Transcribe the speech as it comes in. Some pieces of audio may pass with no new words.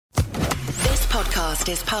podcast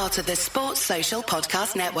is part of the Sports Social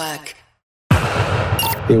Podcast Network.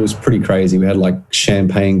 It was pretty crazy. We had like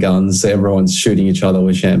champagne guns. Everyone's shooting each other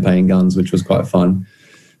with champagne guns, which was quite fun.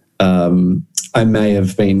 I may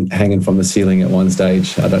have been hanging from the ceiling at one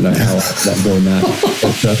stage. I don't know how I'm doing that.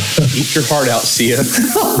 But, eat your heart out, Sia.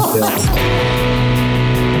 Yeah.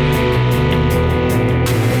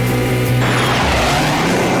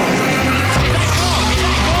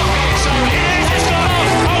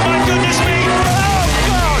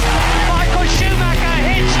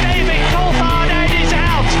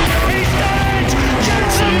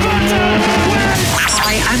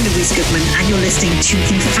 And you're listening to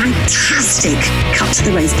the fantastic Cut to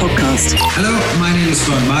the Race podcast. Hello, my name is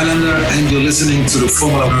Bernd Mailander and you're listening to the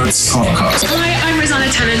Formula Nerds podcast. Hi, I'm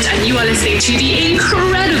Rosanna Tennant and you are listening to the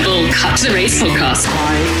incredible Cut to the Race podcast.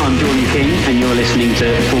 Hi, I'm Jordan King and you're listening to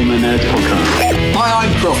Formula Nerds podcast. Hi,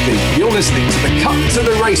 I'm Crofty. You're listening to the Cut to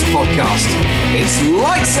the Race podcast. It's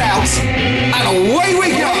lights out and away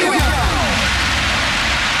we go!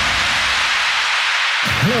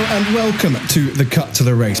 Hello and welcome to the Cut to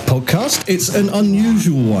the Race podcast. It's an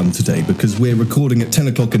unusual one today because we're recording at 10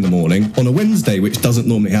 o'clock in the morning on a Wednesday, which doesn't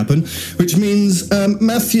normally happen, which means,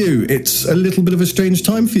 Matthew, it's a little bit of a strange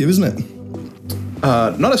time for you, isn't it?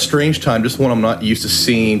 Not a strange time, just one I'm not used to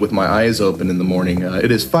seeing with my eyes open in the morning.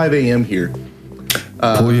 It is 5 a.m. here.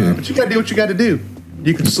 For you. But you got to do what you got to do.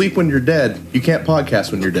 You can sleep when you're dead. You can't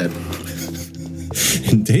podcast when you're dead.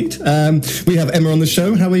 Indeed. We have Emma on the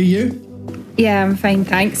show. How are you? Yeah, I'm fine,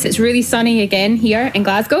 thanks. It's really sunny again here in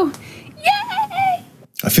Glasgow. Yay!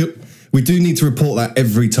 I feel we do need to report that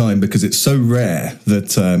every time because it's so rare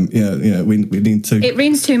that we need to. It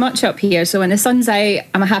rains too much up here, so when the sun's out,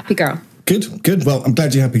 I'm a happy girl. Good. Well, I'm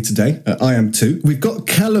glad you're happy today. I am too. We've got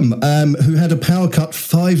Callum, who had a power cut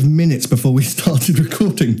 5 minutes before we started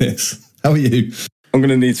recording this. How are you? I'm going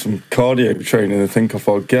to need some cardio training, I think, off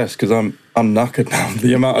our guest, because I'm knackered now.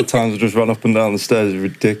 The amount of times I just run up and down the stairs is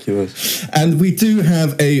ridiculous. And we do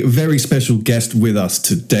have a very special guest with us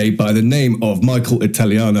today by the name of Michael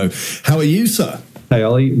Italiano. How are you, sir? Hey,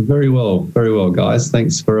 Ollie. Very well, guys.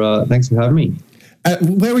 Thanks for having me.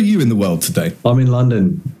 Where are you in the world today? I'm in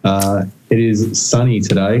London. It is sunny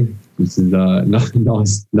today. This is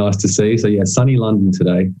nice to see. So yeah, sunny London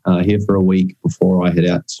today. Here for a week before I head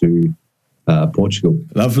out to Portugal.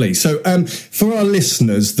 Lovely. So for our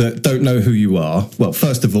listeners that don't know who you are, well,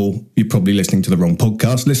 first of all, you're probably listening to the wrong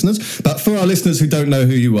podcast, listeners. But for our listeners who don't know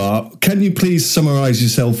who you are, can you please summarise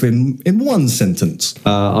yourself in one sentence?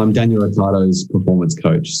 I'm Daniel Ricciardo's performance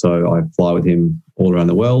coach. So I fly with him all around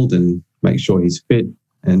the world and make sure he's fit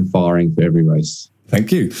and firing for every race.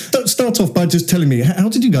 Thank you. Start off by just telling me, how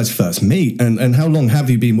did you guys first meet and how long have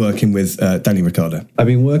you been working with Daniel Ricciardo? I've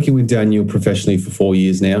been working with Daniel professionally for 4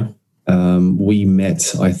 years now. We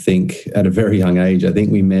met, I think, at a very young age. I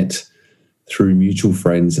think we met through mutual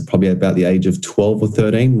friends, probably about the age of 12 or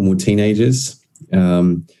 13 when we were teenagers.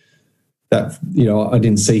 I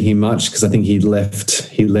didn't see him much because I think he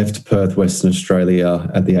left Perth, Western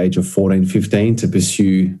Australia at the age of 14, 15 to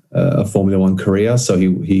pursue a Formula One career. So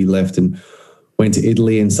he left and went to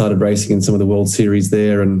Italy and started racing in some of the World Series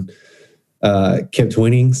there and kept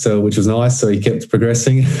winning, which was nice. So he kept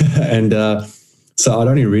progressing. And so I'd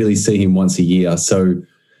only really see him once a year. So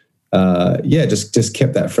just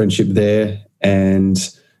kept that friendship there. And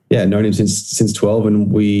known him since 12.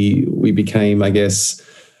 And we became, I guess,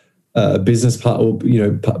 business partner,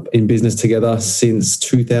 in business together since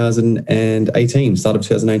 2018, start of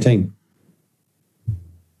 2018.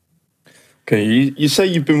 Okay, you say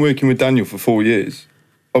you've been working with Daniel for 4 years.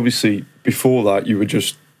 Obviously, before that, you were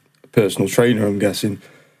just a personal trainer, I'm guessing.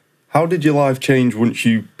 How did your life change once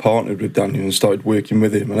you partnered with Daniel and started working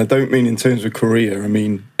with him? And I don't mean in terms of career, I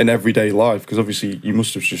mean in everyday life, because obviously you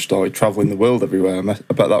must have just started travelling the world everywhere. I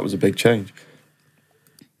bet that was a big change.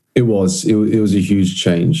 It was a huge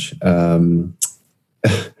change. The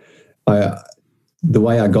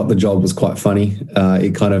way I got the job was quite funny.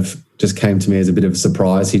 It kind of just came to me as a bit of a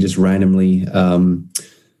surprise. He just randomly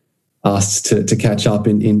asked to catch up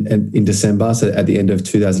in December, so at the end of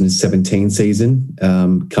 2017 season.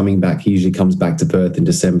 Coming back, he usually comes back to Perth in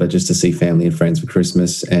December just to see family and friends for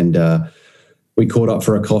Christmas. And we caught up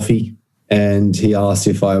for a coffee, and he asked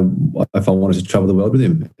if I wanted to travel the world with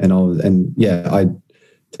him.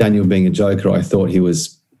 Daniel being a joker, I thought he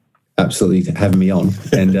was absolutely having me on,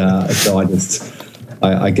 and so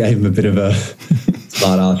I gave him a bit of a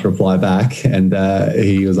smart ass reply back, and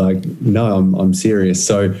he was like, "No, I'm serious."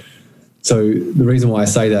 So the reason why I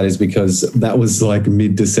say that is because that was like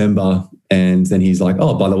mid-December, and then he's like,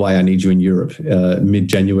 "Oh, by the way, I need you in Europe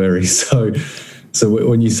mid-January." So So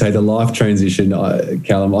when you say the life transition,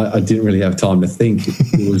 Callum, I didn't really have time to think.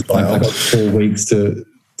 It was like I got 4 weeks to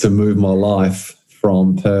move my life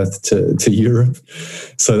from Perth to Europe.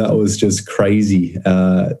 So that was just crazy.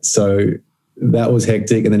 So that was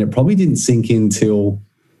hectic. And then it probably didn't sink in till,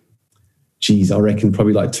 I reckon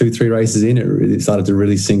probably like 2-3 races in, it started to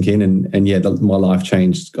really sink in. And yeah, my life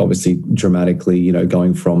changed obviously dramatically, you know,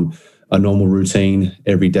 going from a normal routine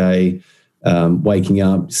every day, waking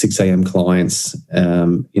up, 6 a.m. clients,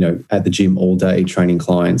 you know, at the gym all day, training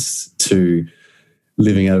clients, to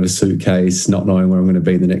living out of a suitcase, not knowing where I'm going to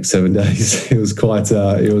be the next 7 days. It was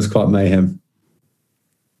quite mayhem.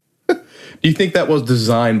 Do you think that was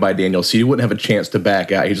designed by Daniel so you wouldn't have a chance to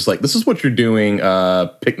back out? He's just like, this is what you're doing,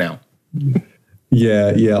 pick now.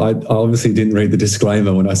 Yeah. I obviously didn't read the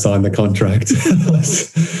disclaimer when I signed the contract.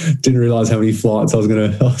 Didn't realize how many flights I was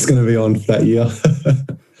gonna be on that year.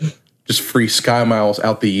 Just free sky miles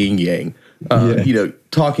out the yin yang. You know,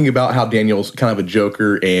 talking about how Daniel's kind of a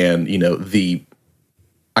joker, and you know,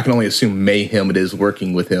 I can only assume mayhem it is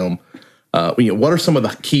working with him. You know, what are some of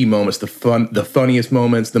the key moments, the funniest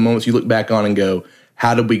moments, the moments you look back on and go,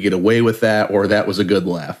 how did we get away with that, or that was a good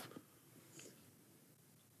laugh?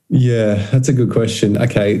 Yeah, that's a good question.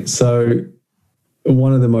 Okay, so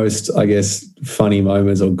one of the most, I guess, funny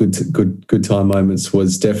moments or good time moments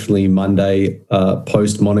was definitely Monday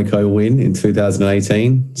post Monaco win in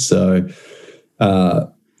 2018. So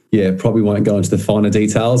yeah, probably won't go into the finer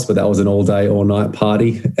details, but that was an all day, all night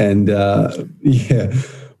party, and yeah,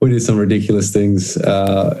 we did some ridiculous things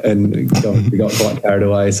and we got quite carried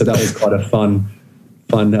away. So that was quite a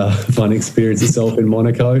fun experience itself in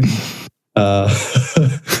Monaco.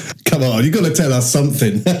 Come on, you got to tell us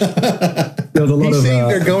something. There was a lot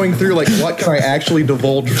they're going through like, what can I actually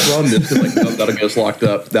divulge from this? Like, no, that'll get us locked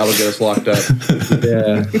up. That'll get us locked up.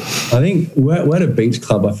 Yeah, I think we're at a beach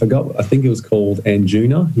club. I forgot. I think it was called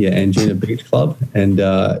Anjuna. Yeah, Anjuna Beach Club, and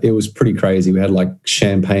it was pretty crazy. We had like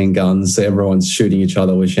champagne guns. So everyone's shooting each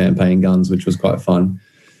other with champagne guns, which was quite fun.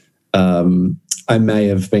 I may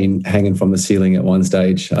have been hanging from the ceiling at one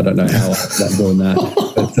stage. I don't know how I'm doing that.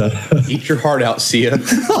 But, eat your heart out, Sia.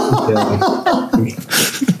 Yeah.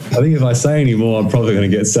 I think if I say any more, I'm probably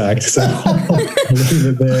going to get sacked. So I'll leave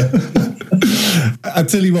it there. I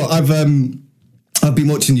tell you what, I've been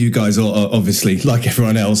watching you guys, obviously, like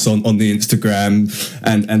everyone else, on the Instagram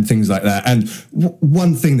and things like that. And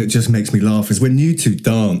one thing that just makes me laugh is when you two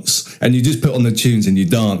dance and you just put on the tunes and you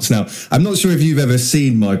dance. Now, I'm not sure if you've ever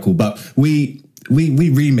seen, Michael, but we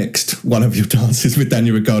remixed one of your dances with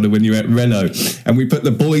Daniel Ricciardo when you were at Renault, and we put the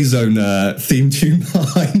Boyzone theme tune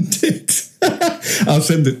behind it. I'll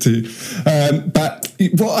send it to you. But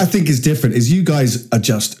what I think is different is you guys are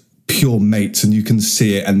just pure mates, and you can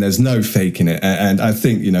see it, and there's no faking it. And I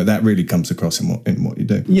think, you know, that really comes across in what you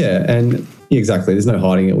do. Yeah, and exactly. There's no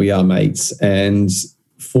hiding it. We are mates, and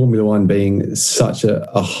Formula One being such a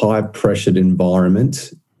high-pressured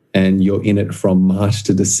environment, and you're in it from March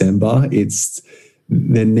to December,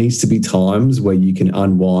 there needs to be times where you can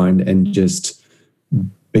unwind and just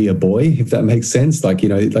be a boy, if that makes sense. Like, you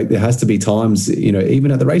know, like there has to be times, you know, even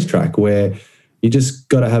at the racetrack where you just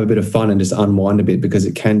got to have a bit of fun and just unwind a bit, because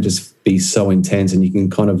it can just be so intense and you can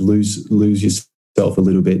kind of lose yourself a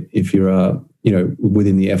little bit if you're, you know,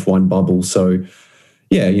 within the F1 bubble. So,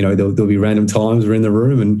 yeah, you know, there'll be random times we're in the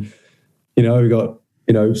room and, you know, we got,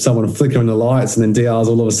 you know, someone flickering the lights and then DR's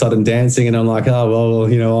all of a sudden dancing and I'm like, oh,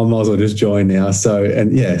 well, you know, I might as well just join now. So,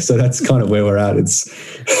 and yeah, so that's kind of where we're at. It's,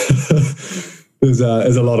 there's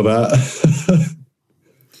a lot of that.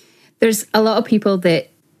 There's a lot of people that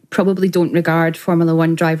probably don't regard Formula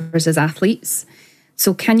One drivers as athletes.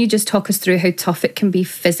 So can you just talk us through how tough it can be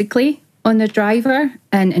physically on the driver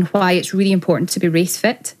and why it's really important to be race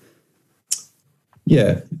fit?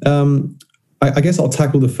 Yeah. I guess I'll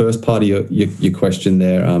tackle the first part of your question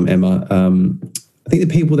there, Emma. I think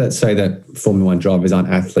the people that say that Formula One drivers aren't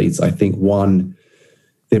athletes, I think one,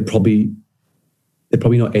 they're probably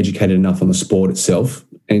not educated enough on the sport itself,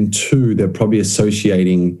 and two, they're probably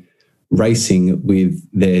associating racing with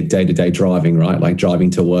their day-to-day driving, right? Like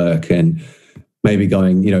driving to work and maybe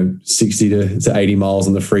going, you know, 60 to 80 miles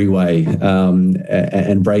on the freeway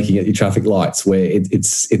and braking at your traffic lights, where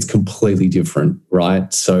it's completely different,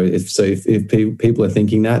 right? So if people are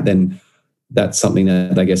thinking that, then that's something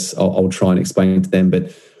that I guess I'll try and explain to them.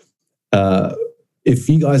 But if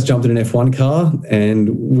you guys jumped in an F1 car and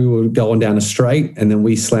we were going down a straight and then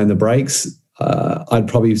we slammed the brakes, I'd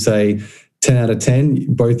probably say 10 out of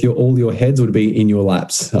 10, all your heads would be in your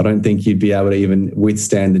laps. I don't think you'd be able to even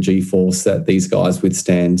withstand the G-force that these guys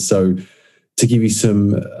withstand. So to give you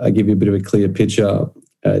a bit of a clear picture,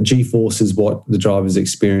 G-force is what the drivers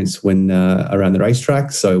experience when around the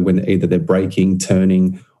racetrack. So when either they're braking,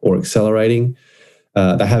 turning, or accelerating,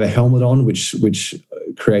 they have a helmet on, which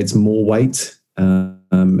creates more weight.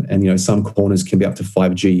 And some corners can be up to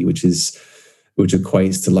 5G, which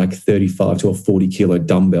equates to like 35 to a 40 kilo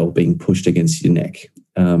dumbbell being pushed against your neck,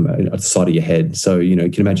 at the side of your head. So you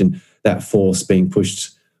can imagine that force being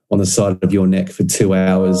pushed on the side of your neck for 2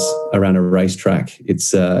 hours around a racetrack.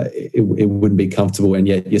 It wouldn't be comfortable, and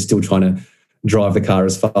yet you're still trying to drive the car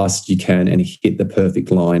as fast as you can and hit the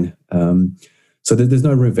perfect line. So there's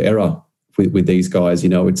no room for error with these guys.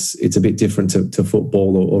 It's a bit different to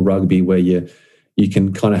football or rugby, where you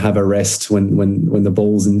can kind of have a rest when the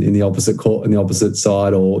ball's in the opposite court, in the opposite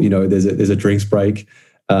side, or there's a drinks break.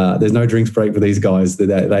 There's no drinks break for these guys.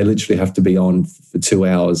 They literally have to be on for 2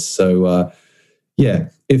 hours. So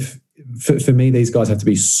if for me, these guys have to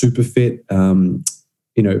be super fit. From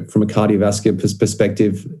a cardiovascular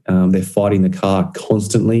perspective, they're fighting the car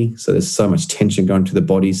constantly. So there's so much tension going to the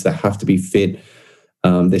body. So they have to be fit.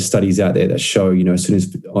 There's studies out there that show, as soon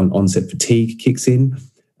as onset fatigue kicks in,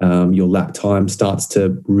 your lap time starts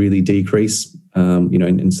to really decrease.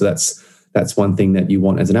 And so that's one thing that you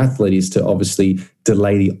want as an athlete, is to obviously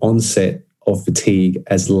delay the onset of fatigue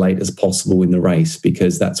as late as possible in the race,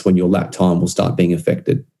 because that's when your lap time will start being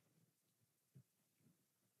affected.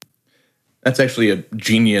 That's actually a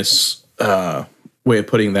genius way of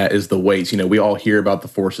putting that, is the weights. We all hear about the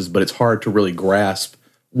forces, but it's hard to really grasp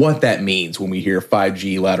what that means when we hear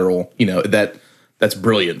 5G lateral. That's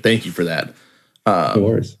brilliant. Thank you for that. No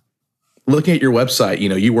worries. Looking at your website,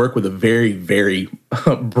 you work with a very, very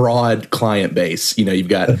broad client base. You've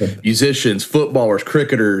got musicians, footballers,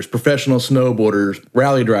 cricketers, professional snowboarders,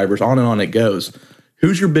 rally drivers, on and on it goes.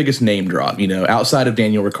 Who's your biggest name drop, outside of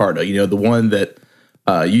Daniel Ricciardo, the one that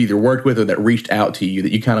you either worked with or that reached out to you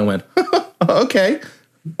that you kind of went, okay.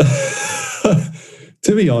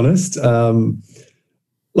 To be honest,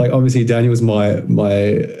 obviously Daniel was my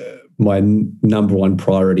number one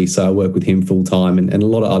priority, so I work with him full time, and a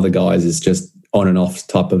lot of other guys is just on and off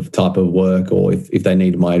type of work, or if they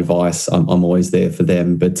need my advice, I'm always there for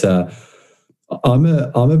them. But I'm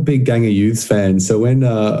a big Gang of Youths fan. So when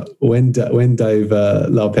Dave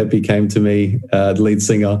Laupepi came to me, the lead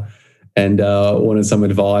singer, and wanted some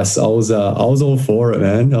advice, I was all for it,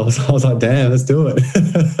 man. I was like, damn, let's do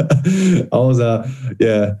it. I was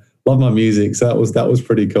love my music, so that was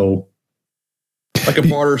pretty cool. Like a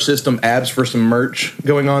barter system, abs for some merch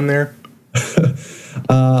going on there?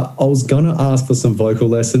 I was going to ask for some vocal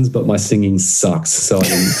lessons, but my singing sucks. So I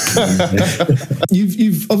didn't.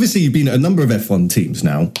 You've obviously been at a number of F1 teams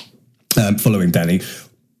now, following Danny.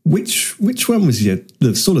 Which one was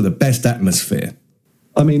the best atmosphere?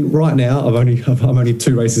 I mean, right now I'm only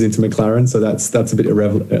 2 races into McLaren, so that's a bit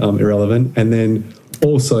irrelevant. And then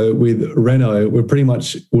also with Renault, we're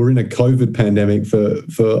in a COVID pandemic for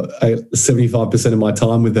 75% of my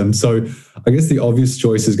time with them. So I guess the obvious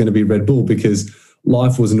choice is going to be Red Bull, because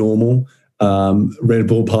life was normal. Red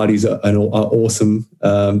Bull parties are awesome.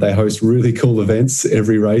 They host really cool events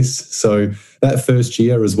every race. So that first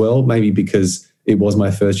year as well, maybe because it was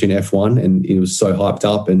my first year in F1 and it was so hyped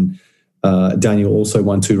up, and Daniel also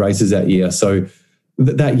won 2 races that year. So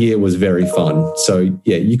that year was very fun. So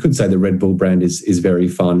yeah, you could say the Red Bull brand is very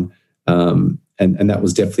fun. And that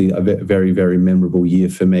was definitely a very, very memorable year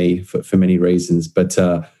for me for many reasons. But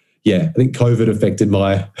I think COVID affected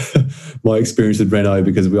my my experience with Renault,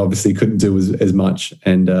 because we obviously couldn't do as much.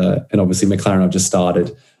 And obviously McLaren, I've just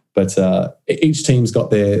started. But each team's got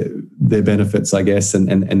their benefits, I guess,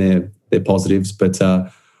 and their positives. But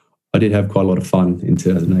I did have quite a lot of fun in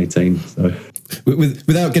 2018. So,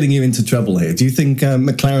 without getting you into trouble here, do you think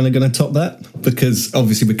McLaren are going to top that? Because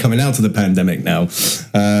obviously we're coming out of the pandemic now,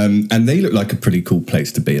 and they look like a pretty cool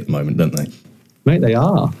place to be at the moment, don't they? Mate, they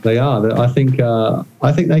are. I think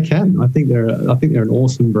they can. I think they're an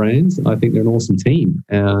awesome brand. I think they're an awesome team,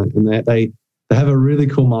 and they have a really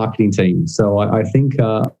cool marketing team. So I think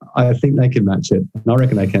they can match it, and I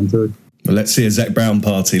reckon they can too. Well, let's see a Zach Brown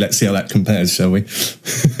party. Let's see how that compares, shall we?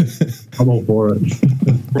 I'm all for it.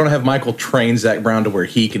 We're going to have Michael train Zach Brown to where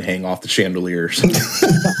he can hang off the chandeliers.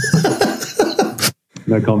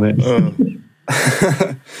 No comment.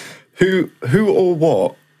 Who or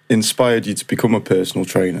what inspired you to become a personal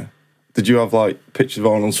trainer? Did you have pictures of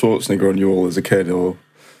Arnold Schwarzenegger on your wall as a kid, or?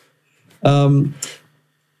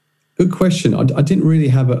 Good question. I didn't really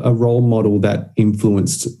have a role model that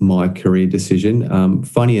influenced my career decision.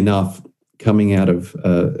 Funny enough, coming out of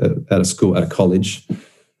school, out of college,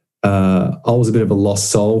 I was a bit of a lost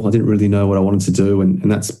soul. I didn't really know what I wanted to do,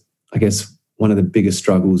 and that's, I guess, one of the biggest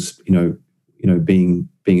struggles. Being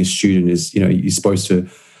being a student is, you're supposed to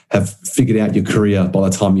have figured out your career by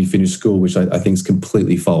the time you finish school, which I think is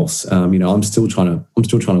completely false. I'm still trying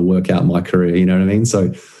to work out my career. You know what I mean?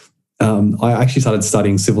 So I actually started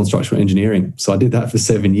studying civil and structural engineering. So I did that for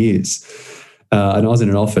 7 years, and I was in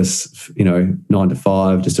an office, 9 to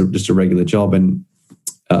 5, just a regular job. And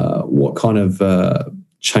what kind of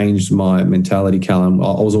changed my mentality, Callum?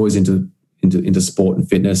 I was always into sport and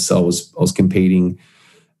fitness. I was competing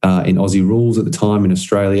in Aussie rules at the time in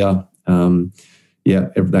Australia.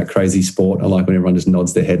 That crazy sport. I like when everyone just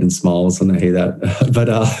nods their head and smiles when they hear that. But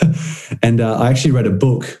I actually read a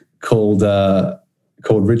book called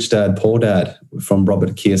Rich Dad Poor Dad from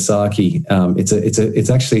Robert Kiyosaki.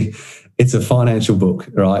 It's a financial book,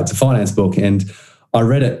 right? It's a finance book, and I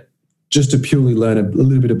read it just to purely learn a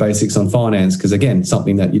little bit of basics on finance, because again,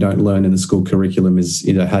 something that you don't learn in the school curriculum is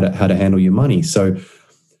how to handle your money. So.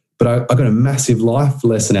 But I got a massive life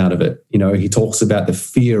lesson out of it. He talks about the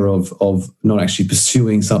fear of not actually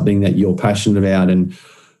pursuing something that you're passionate about. And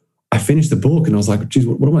I finished the book and I was like, geez,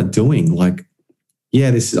 what am I doing? Like,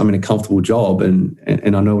 I'm in a comfortable job and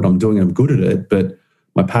I know what I'm doing and I'm good at it, but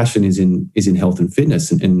my passion is in health and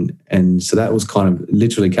fitness. And so that was kind of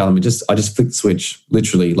literally, Callum, I just flicked the switch,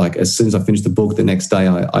 literally. Like as soon as I finished the book, the next day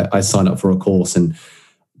I signed up for a course and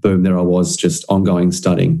boom, there I was, just ongoing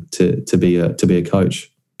studying to be a coach.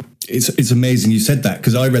 It's amazing you said that,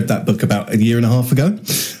 because I read that book about 1.5 years ago,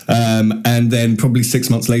 and then probably 6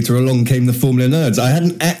 months later along came the Formula Nerds. I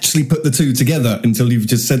hadn't actually put the two together until you've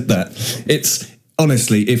just said that. It's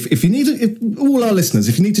honestly, if you need all our listeners,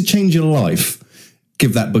 if you need to change your life,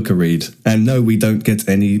 give that book a read. And no, we don't get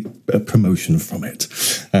any promotion from it.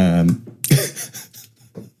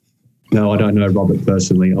 No, I don't know Robert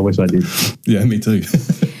personally. I wish I did. Yeah, me too.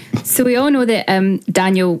 So we all know that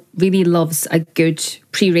Daniel really loves a good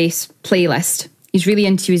pre-race playlist. He's really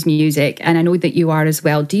into his music, and I know that you are as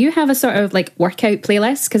well. Do you have a sort of like workout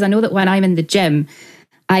playlist? Because I know that when I'm in the gym,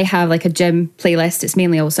 I have like a gym playlist. It's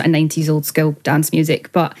mainly also a 90s old school dance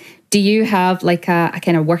music. But do you have like a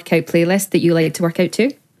kind of workout playlist that you like to work out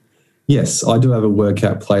to? Yes, I do have a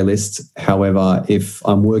workout playlist. However, if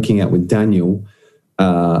I'm working out with Daniel,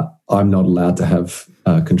 I'm not allowed to have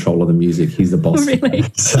control of the music. He's the boss. Really?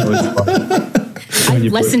 So I've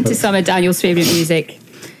listened to some of Daniel's favourite music.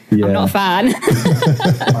 Yeah. I'm not a fan.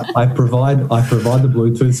 I provide the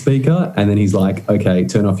Bluetooth speaker, and then he's like, "Okay,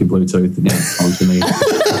 turn off your Bluetooth. Now it's time to me."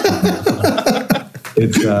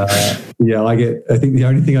 I think the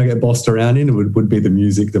only thing I get bossed around in would be the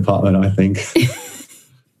music department, I think.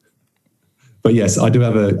 But yes, I do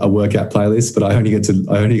have a workout playlist, but I only get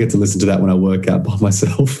to listen to that when I work out by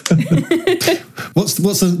myself. What's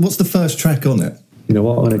the first track on it? You know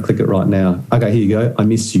what? I'm going to click it right now. Okay, here you go. I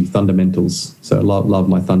Miss You, Fundamentals. So love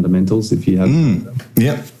my Fundamentals if you have.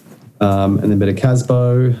 Yeah. And then a bit of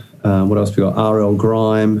Casbo. What else we got? RL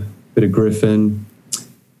Grime, bit of Griffin,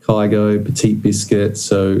 Kygo, Petite Biscuit.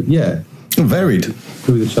 So yeah. Varied.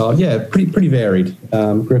 Who the Child. Yeah, pretty varied.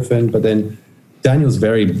 Griffin, but then Daniel's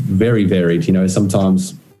very, very varied.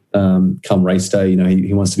 Sometimes come race day,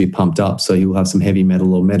 he wants to be pumped up, so he'll have some heavy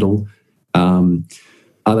metal or metal.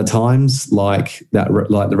 Other times, like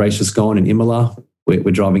the race just gone in Imola,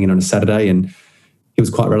 we're driving in on a Saturday, and he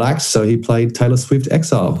was quite relaxed, so he played Taylor Swift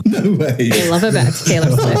Exile. No way! I love a bit of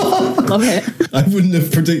Taylor Swift. Love it. I wouldn't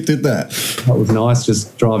have predicted that. That was nice,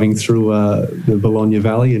 just driving through the Bologna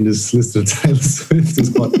Valley and just listening to Taylor Swift. It was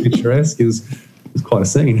quite picturesque. It was quite a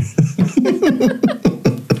scene.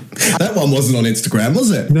 That one wasn't on Instagram,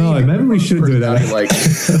 was it? No, maybe we should do that. I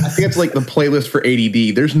think it's like the playlist for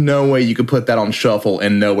ADD. There's no way you could put that on shuffle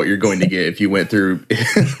and know what you're going to get if you went through.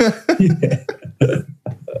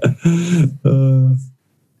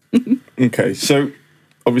 Okay, so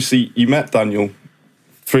obviously you met Daniel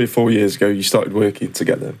 3 or 4 years ago. You started working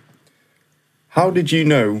together. How did you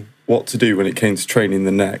know what to do when it came to training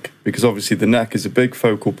the neck? Because obviously the neck is a big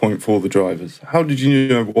focal point for the drivers. How did you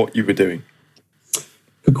know what you were doing?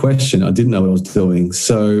 Good question. I didn't know what I was doing.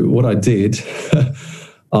 So what I did,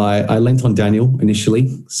 I lent on Daniel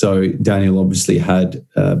initially. So Daniel obviously had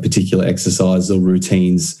particular exercises or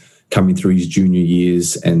routines coming through his junior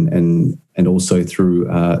years and also through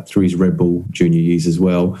his Red Bull junior years as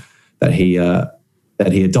well that he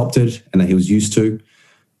adopted and that he was used to.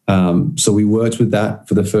 So we worked with that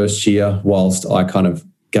for the first year, whilst I kind of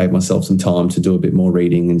gave myself some time to do a bit more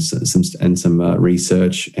reading and some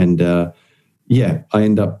research. And I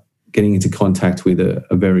ended up getting into contact with a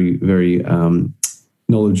very, very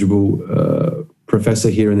knowledgeable professor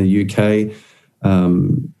here in the UK,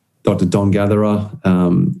 Dr. Don Gatherer,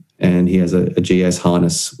 and he has a GS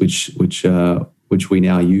harness which we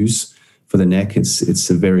now use for the neck. It's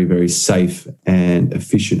a very, very safe and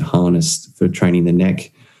efficient harness for training the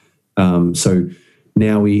neck. So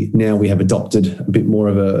now we have adopted a bit more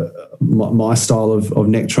of my style of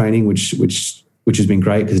neck training, which has been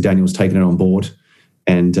great because Daniel's taken it on board,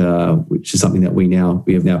 and which is something that we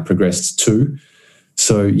have now progressed to.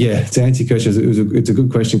 So yeah, to answer your question, it's a good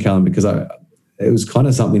question, Callum, because it was kind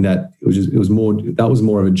of something that it was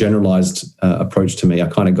more of a generalized approach to me. I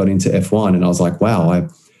kind of got into F1 and I was like, wow,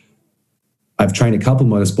 I've trained a couple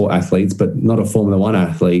of motorsport athletes, but not a Formula One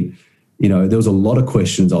athlete. You know, there was a lot of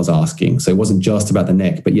questions I was asking. So it wasn't just about the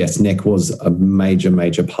neck, but yes, neck was a major,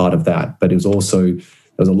 major part of that. But it was also, there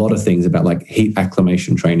was a lot of things about like heat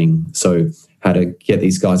acclimation training. So how to get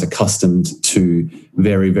these guys accustomed to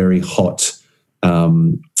very, very hot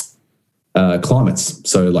climates.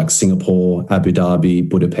 So like Singapore, Abu Dhabi,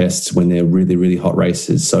 Budapest, when they're really, really hot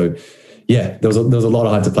races. So yeah, there was a lot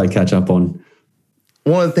I had to play catch up on.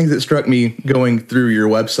 One of the things that struck me going through your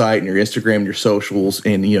website and your Instagram and your socials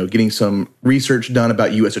and, you know, getting some research done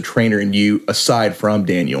about you as a trainer and you aside from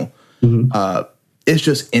Daniel, it's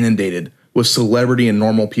just inundated with celebrity and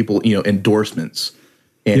normal people, you know, endorsements.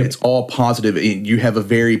 And it's all positive. You have a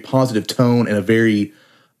very positive tone and a very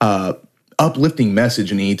uplifting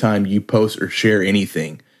message in any time you post or share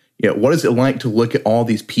anything. You know, what is it like to look at all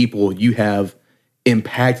these people you have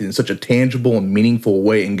impacted in such a tangible and meaningful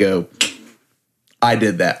way and go, I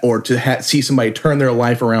did that, or to see somebody turn their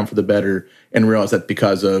life around for the better and realize that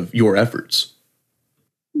because of your efforts?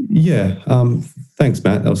 Yeah, thanks,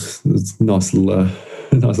 Matt. That was a nice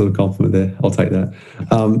little compliment there. I'll take that.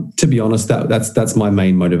 To be honest, that's my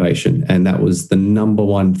main motivation, and that was the number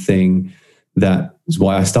one thing. That is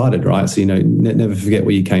why I started, right? So, you know, never forget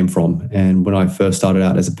where you came from. And when I first started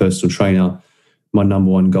out as a personal trainer, my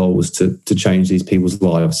number one goal was to change these people's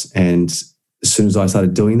lives. And as soon as I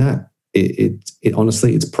started doing that, it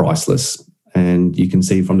honestly, it's priceless. And you can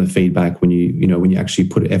see from the feedback when you actually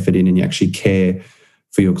put effort in and you actually care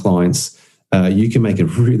for your clients, you can make a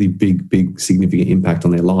really big, significant impact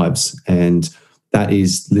on their lives. And that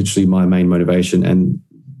is literally my main motivation and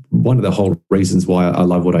one of the whole reasons why I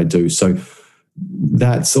love what I do. So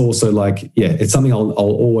that's also like, yeah, it's something I'll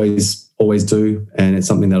always do. And it's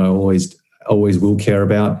something that I always will care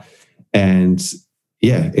about. And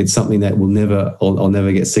yeah, it's something that I'll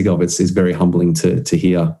never get sick of. It's very humbling to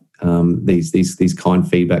hear these kind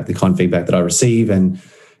feedback, the kind feedback that I receive. And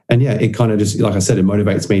yeah, it kind of just, like I said, it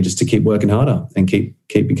motivates me just to keep working harder and keep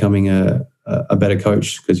becoming a better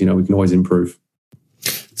coach, because, you know, we can always improve.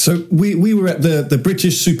 So we were at the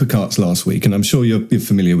British Supercarts last week, and I'm sure you're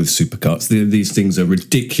familiar with supercarts. These things are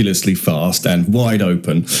ridiculously fast and wide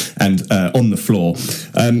open and on the floor.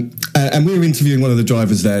 And we were interviewing one of the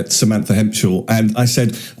drivers there, Samantha Hempshall, and I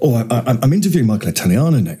said, I'm interviewing Michael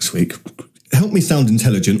Italiano next week. Help me sound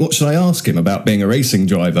intelligent. What should I ask him about being a racing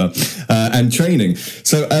driver and training?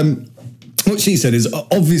 So what she said is,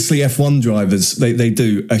 obviously F1 drivers, they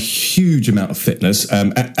do a huge amount of fitness,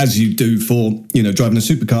 as you do for, you know, driving a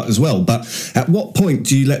supercar as well. But at what point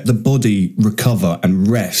do you let the body recover and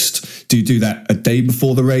rest? Do you do that a day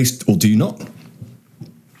before the race, or do you not?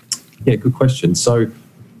 Yeah, good question. So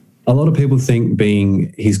a lot of people think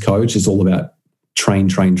being his coach is all about train,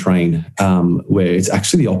 where it's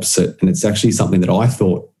actually the opposite. And it's actually something that I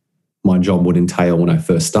thought my job would entail when I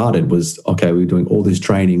first started was, okay, we're doing all this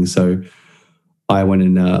training. So I went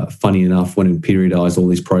and, funny enough, went and periodized all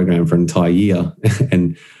this program for an entire year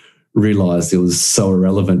and realized it was so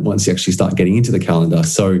irrelevant once you actually start getting into the calendar.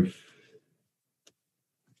 So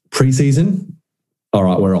pre-season, all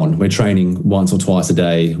right, we're training once or twice a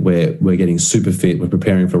day. We're getting super fit. We're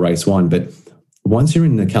preparing for race one. But once you're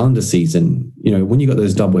in the calendar season, you know, when you got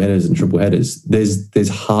those double headers and triple headers, there's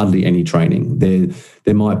hardly any training.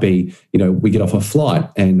 There might be, you know, we get off a flight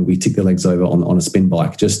and we tick the legs over on a spin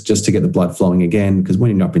bike just to get the blood flowing again. Because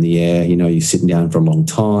when you're up in the air, you know, you're sitting down for a long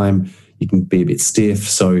time, you can be a bit stiff.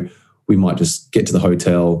 So we might just get to the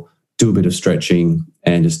hotel, do a bit of stretching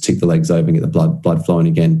and just tick the legs over and get the blood flowing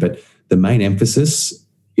again. But the main emphasis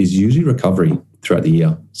is usually recovery throughout the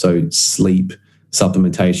year. So sleep,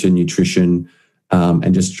 supplementation, nutrition,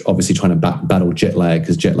 and just obviously trying to battle jet lag,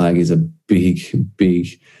 because jet lag is a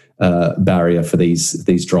big barrier for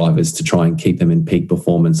these drivers to try and keep them in peak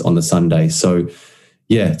performance on the Sunday. So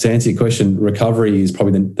yeah, to answer your question, recovery is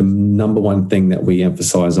probably the number one thing that we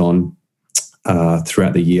emphasize on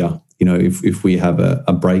throughout the year. You know, if we have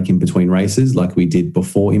a break in between races, like we did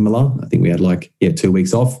before Imola, I think we had 2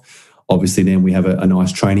 weeks off. Obviously then we have a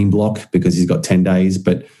nice training block because he's got 10 days.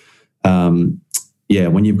 But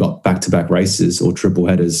when you've got back-to-back races or triple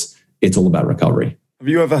headers, it's all about recovery. Have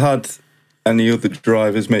you ever had any other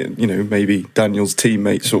drivers, maybe Daniel's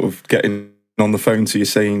teammate, sort of getting on the phone to you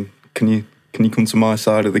saying, can you come to my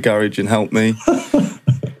side of the garage and help me?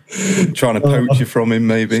 Trying to poach you from him,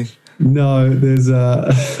 maybe? No, there's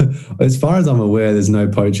as far as I'm aware, there's no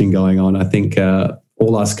poaching going on. I think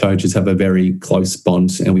all us coaches have a very close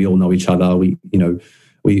bond, and we all know each other. We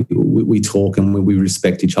talk and we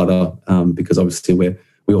respect each other because obviously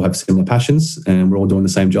we all have similar passions and we're all doing the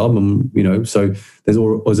same job, and so there's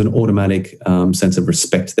always an automatic sense of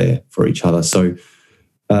respect there for each other. So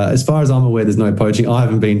as far as I'm aware, there's no poaching. I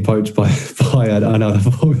haven't been poached by another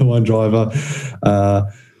Formula One driver.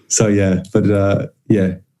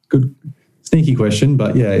 Good sneaky question,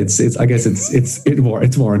 but yeah, it's I guess it's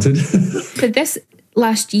warranted. For this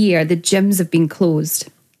last year, the gyms have been closed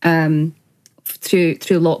through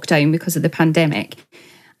lockdown because of the pandemic.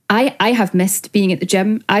 I have missed being at the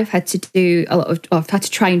gym. I've had to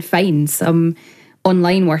try and find some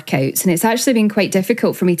online workouts, and it's actually been quite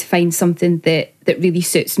difficult for me to find something that really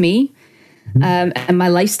suits me and my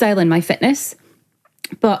lifestyle and my fitness.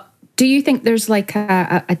 But do you think there's like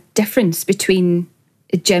a difference between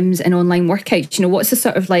gyms and online workouts? What's the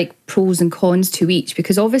sort of like pros and cons to each?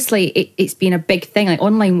 Because obviously it's been a big thing. Like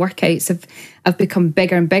online workouts have become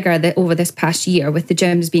bigger and bigger over this past year with the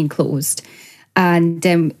gyms being closed. And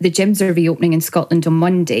the gyms are reopening in Scotland on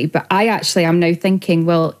Monday. But I actually am now thinking,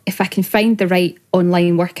 well, if I can find the right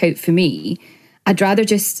online workout for me, I'd rather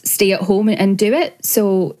just stay at home and do it.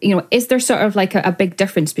 So, is there sort of like a big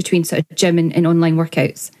difference between sort of gym and online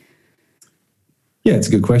workouts? Yeah, it's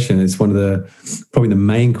a good question. It's one of probably the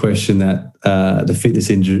main question that the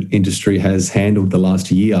fitness industry has handled the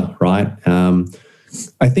last year, right?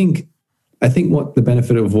 I think what the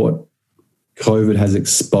benefit of what COVID has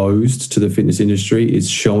exposed to the fitness industry is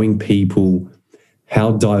showing people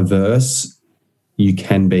how diverse you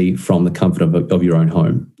can be from the comfort of your own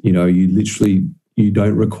home. You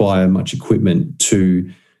don't require much equipment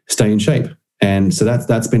to stay in shape. And so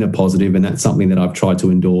that's been a positive, and that's something that I've tried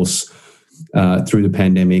to endorse through the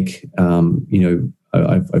pandemic.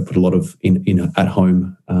 I've put a lot of in at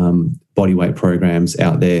home bodyweight programs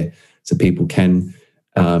out there so people can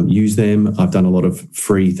use them. I've done a lot of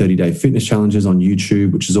free 30-day fitness challenges on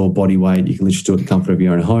YouTube, which is all bodyweight. You can literally do it at the comfort of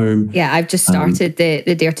your own home. Yeah, I've just started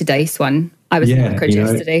the Dare to Dice one. I was knackered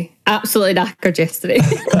yesterday. Absolutely knackered yesterday.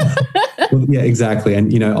 Well, yeah, exactly.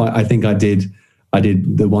 And I think I did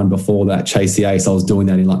the one before that, Chase the Ace. I was doing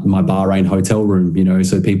that in like my Bahrain hotel room,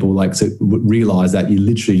 so people realize that you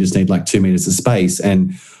literally just need like 2 meters of space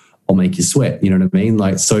and I'll make you sweat. You know what I mean?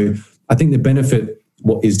 Like, so I think the benefit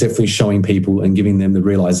is definitely showing people and giving them the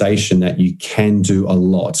realization that you can do a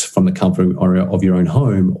lot from the comfort of your own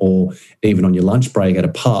home, or even on your lunch break at a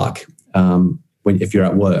park if you're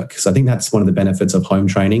at work. So I think that's one of the benefits of home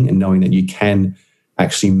training, and knowing that you can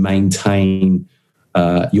actually maintain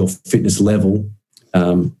your fitness level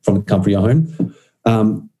from the comfort of your home.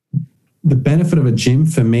 The benefit of a gym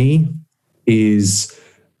for me is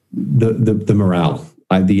the morale,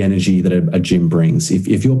 the energy that a gym brings.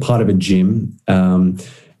 If you're part of a gym,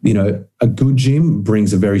 a good gym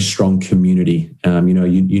brings a very strong community.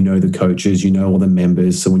 You know the coaches, all the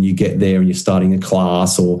members. So when you get there and you're starting a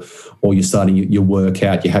class or you're starting your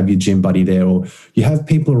workout, you have your gym buddy there, or you have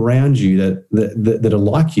people around you that are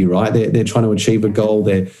like you, right? They're trying to achieve a goal.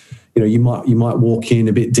 You might walk in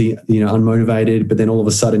a bit unmotivated, but then all of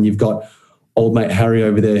a sudden you've got old mate Harry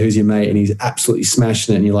over there, who's your mate, and he's absolutely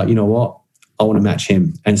smashing it. And you're like, you know what? I want to match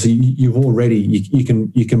him. And so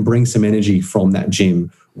you can bring some energy from that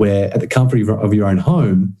gym, where at the comfort of your own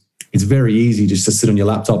home, it's very easy just to sit on your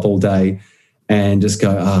laptop all day and just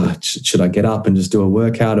go, should I get up and just do a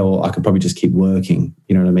workout, or I could probably just keep working?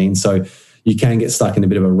 You know what I mean? So you can get stuck in a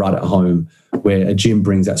bit of a rut at home, where a gym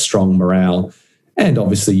brings that strong morale. And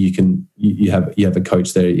obviously you have a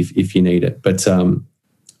coach there if you need it. But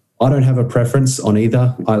I don't have a preference on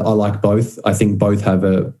either. I like both. I think both have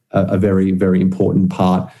a very, very important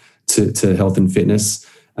part to health and fitness.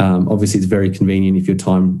 Obviously, it's very convenient if you're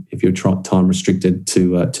time restricted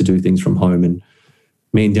to do things from home. And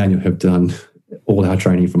me and Daniel have done all our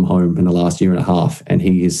training from home in the last year and a half, and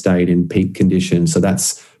he has stayed in peak condition. So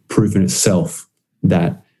that's proof in itself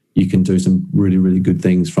that you can do some really, really good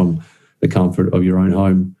things from the comfort of your own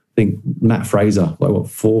home. I think Matt Fraser, 4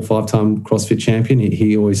 or 5 time CrossFit champion,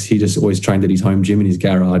 he just always trained at his home gym in his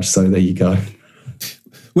garage. So there you go.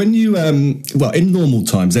 When you, in normal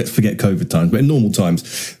times, let's forget COVID times, but in normal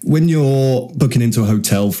times, when you're booking into a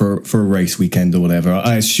hotel for a race weekend or whatever,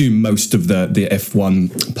 I assume most of the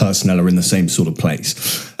F1 personnel are in the same sort of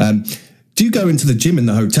place. Do you go into the gym in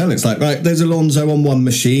the hotel? It's like, right, there's Alonso on one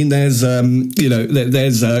machine, there's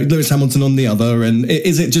Lewis Hamilton on the other, and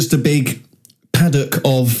is it just a big paddock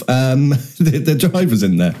of the drivers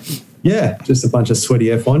in there. Yeah, just a bunch of sweaty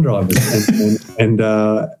F1 drivers and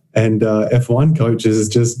F1 coaches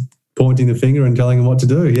just pointing the finger and telling them what to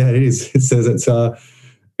do. Yeah, it is. It says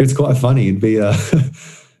it's quite funny. It'd be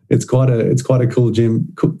it's quite a cool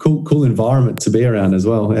gym, cool environment to be around as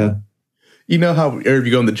well. Yeah. You know how if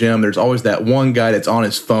you go in the gym, there's always that one guy that's on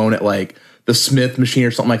his phone at like the Smith machine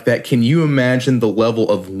or something like that. Can you imagine the level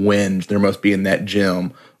of whinge there must be in that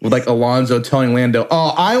gym with like Alonso telling Lando,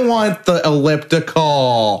 "Oh, I want the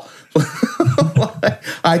elliptical."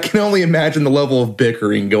 I can only imagine the level of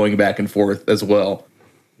bickering going back and forth as well.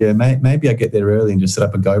 Yeah, maybe I get there early and just set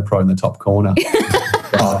up a GoPro in the top corner.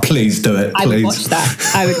 Oh, please do it. Please. I would watch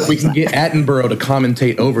that. We can get Attenborough to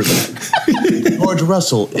commentate over that. George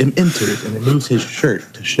Russell enters and removes his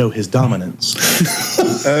shirt to show his dominance.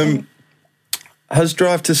 Has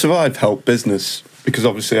Drive to Survive helped business? Because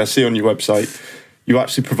obviously I see on your website you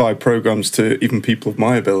actually provide programs to even people of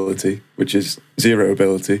my ability, which is zero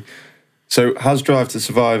ability. So has Drive to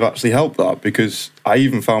Survive actually helped that? Because I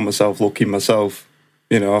even found myself looking myself,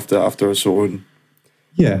 after I saw it.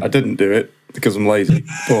 Yeah. I didn't do it because I'm lazy,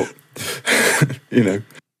 but,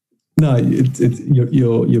 No,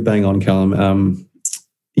 you're bang on, Callum.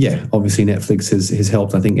 Yeah, obviously Netflix has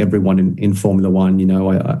helped, I think, everyone in Formula One.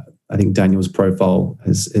 I think Daniel's profile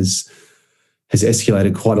has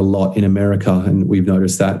escalated quite a lot in America, and we've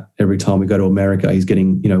noticed that every time we go to America, he's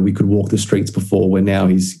getting, we could walk the streets before, where now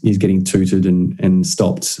he's getting tooted and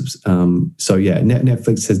stopped. So yeah,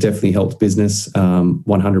 Netflix has definitely helped business,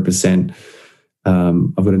 100%.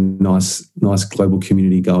 I've got a nice global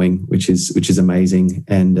community going, which is amazing,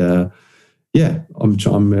 and I'm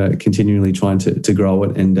continually trying to grow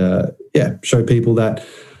it and show people that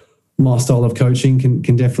my style of coaching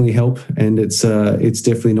can definitely help, and it's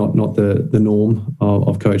definitely not the norm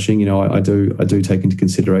of coaching. I do take into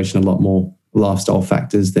consideration a lot more lifestyle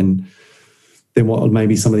factors than what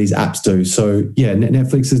maybe some of these apps do. So yeah,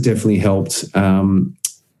 Netflix has definitely helped.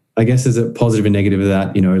 I guess there's a positive and negative of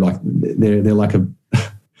that. Like they're like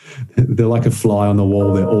they're like a fly on the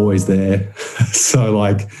wall. They're always there. So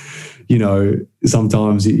like,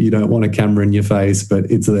 sometimes you don't want a camera in your face, but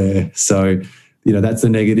it's there. So that's the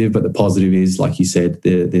negative, but the positive is, like you said,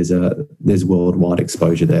 there's worldwide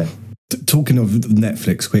exposure there. Talking of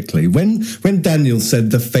Netflix quickly, when Daniel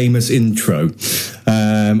said the famous intro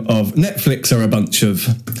of Netflix are a bunch of,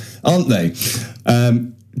 aren't they?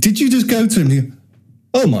 Did you just go to him and go,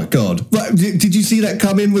 oh my God, did you see that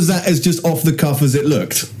come in? Was that as just off the cuff as it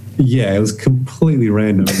looked? Yeah, it was completely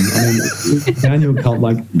random. I mean, Daniel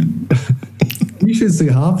can't you should see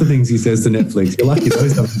half the things he says to Netflix. You're lucky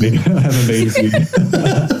those haven't been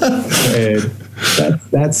and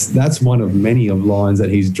that's one of many of lines that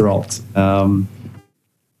he's dropped. And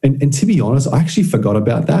to be honest, I actually forgot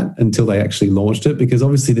about that until they actually launched it, because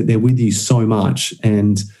obviously that they're with you so much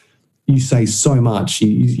and you say so much,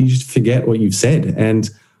 you just forget what you've said. And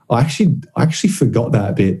I actually forgot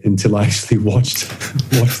that bit until I actually watched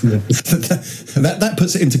the episode. That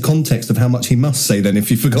puts it into context of how much he must say then if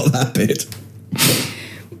you forgot that bit.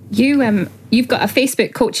 You've got a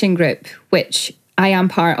Facebook coaching group, which I am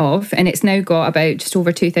part of, and it's now got about just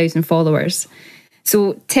over 2,000 followers.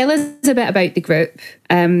 So tell us a bit about the group,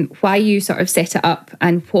 why you sort of set it up,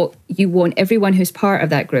 and what you want everyone who's part of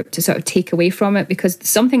that group to sort of take away from it, because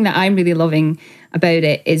something that I'm really loving about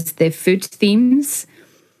it is the food themes.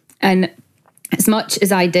 And as much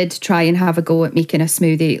as I did try and have a go at making a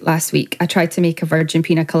smoothie last week, I tried to make a virgin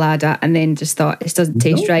pina colada and then just thought, this doesn't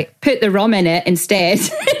taste right. Put the rum in it instead.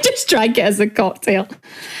 Just drank it as a cocktail.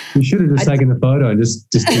 You should have just taken the photo and just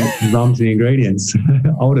rum to the ingredients.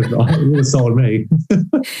 It would have sold me.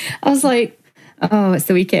 I was like, oh, it's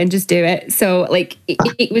the weekend, just do it. So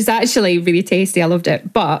it was actually really tasty. I loved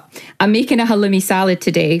it. But I'm making a halloumi salad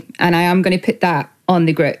today, and I am going to put that on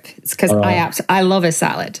the group. It's because I love a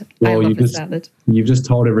salad. Well, I love a salad. You've just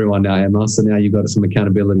told everyone now, Emma, so now you've got some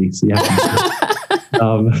accountability. So you have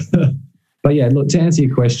to but yeah, look, to answer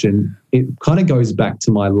your question, it kind of goes back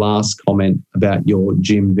to my last comment about your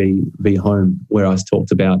gym v home, where I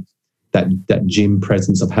talked about that gym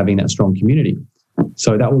presence of having that strong community.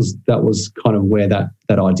 So that was kind of where that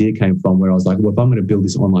idea came from, where I was like, well, if I'm going to build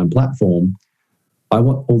this online platform, I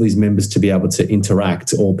want all these members to be able to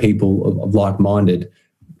interact, or people of like-minded,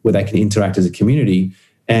 where they can interact as a community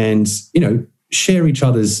and, share each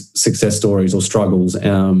other's success stories or struggles,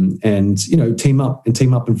 and, team up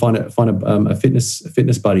and find a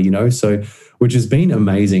fitness buddy, so, which has been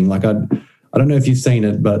amazing. Like, I don't know if you've seen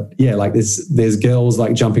it, but yeah, like there's girls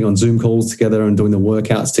like jumping on Zoom calls together and doing the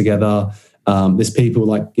workouts together. There's people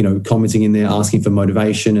like, commenting in there, asking for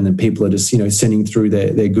motivation, and then people are just, sending through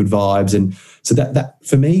their good vibes. And so that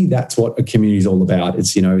for me, that's what a community is all about.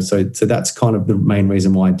 It's, so that's kind of the main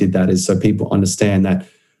reason why I did that, is so people understand that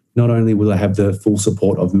not only will they have the full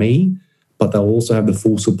support of me, but they'll also have the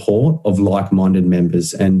full support of like-minded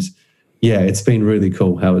members. And yeah, it's been really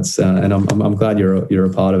cool how it's, and I'm glad you're a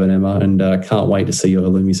part of it, Emma, and can't wait to see your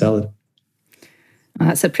halloumi salad. Oh,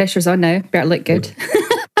 that's it. Pressure's on now. Better look good.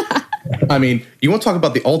 I mean, you want to talk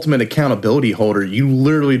about the ultimate accountability holder? You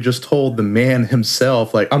literally just told the man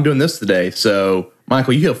himself, like, I'm doing this today. So,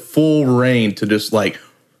 Michael, you have full reign to just like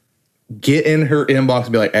get in her inbox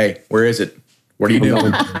and be like, hey, where is it? What are you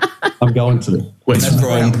doing? I'm going to. Wait, that's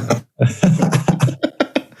wrong.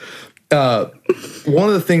 One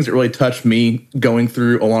of the things that really touched me going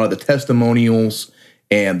through a lot of the testimonials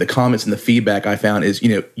and the comments and the feedback I found is,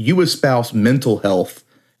 you espouse mental health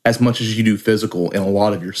as much as you do physical in a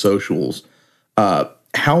lot of your socials.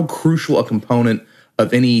 How crucial a component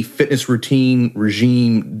of any fitness routine,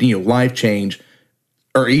 regime, life change,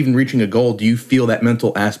 or even reaching a goal do you feel that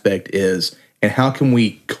mental aspect is? And how can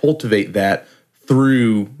we cultivate that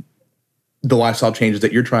through the lifestyle changes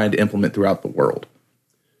that you're trying to implement throughout the world?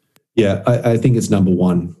 Yeah, I think it's number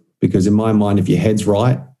one, because in my mind, if your head's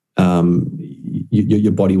right,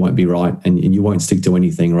 your body won't be right, and you won't stick to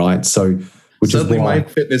anything, right? So, which suddenly is why my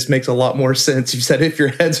fitness makes a lot more sense. You said if your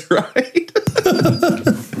head's right.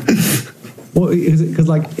 Well, because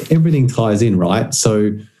like everything ties in, right?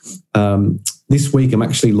 So this week I'm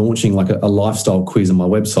actually launching like a lifestyle quiz on my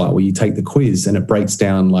website, where you take the quiz and it breaks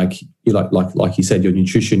down like you said, your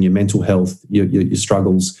nutrition, your mental health, your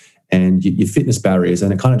struggles, and your fitness barriers,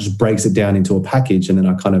 and it kind of just breaks it down into a package, and then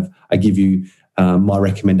I give you my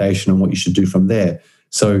recommendation on what you should do from there.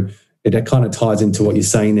 So it kind of ties into what you're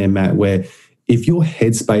saying there, Matt, where if your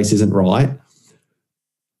headspace isn't right,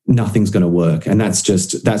 nothing's going to work. And that's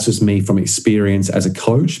just me from experience as a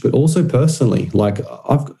coach, but also personally. Like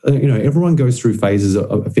everyone goes through phases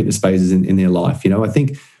of fitness phases in their life. I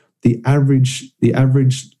think the average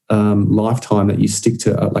lifetime that you stick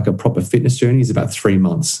to like a proper fitness journey is about 3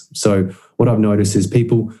 months. So what I've noticed is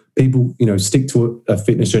people stick to a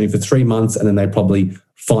fitness journey for 3 months, and then they probably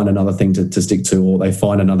find another thing to stick to, or they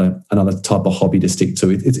find another type of hobby to stick to.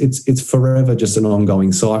 It's forever just an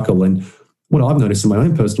ongoing cycle. And what I've noticed in my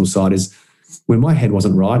own personal side is when my head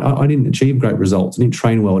wasn't right, I didn't achieve great results. I didn't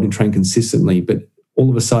train well. I didn't train consistently. But all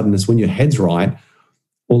of a sudden, it's when your head's right,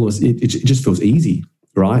 it just feels easy,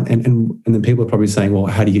 right? And then people are probably saying, well,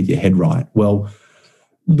 how do you get your head right? Well,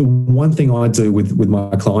 the one thing I do with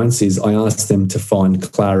my clients is I ask them to find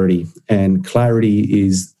clarity. And clarity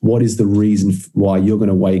is, what is the reason why you're going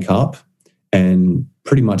to wake up and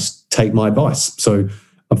pretty much take my advice? So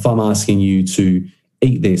if I'm asking you to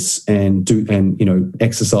eat this and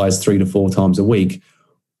exercise 3 to 4 times a week,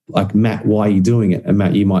 like, Matt, why are you doing it? And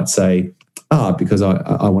Matt, you might say, because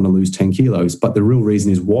I want to lose 10 kilos. But the real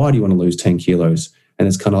reason is, why do you want to lose 10 kilos? And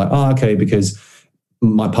it's kind of like, okay, because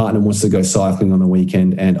my partner wants to go cycling on the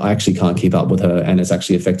weekend and I actually can't keep up with her and it's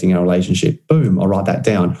actually affecting our relationship. Boom, I'll write that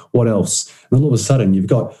down. What else? And then all of a sudden you've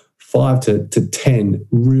got 5 to 10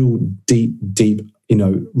 real deep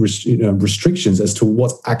restrictions as to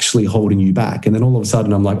what's actually holding you back. And then all of a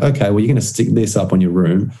sudden I'm like, okay, well, you're going to stick this up on your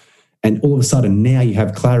room. And all of a sudden now you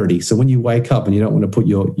have clarity. So when you wake up and you don't want to put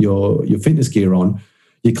your fitness gear on,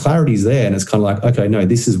 your clarity's there, and it's kind of like, okay, no,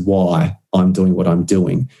 this is why I'm doing what I'm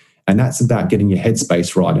doing. And that's about getting your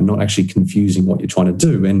headspace right and not actually confusing what you're trying to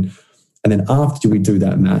do. And then after we do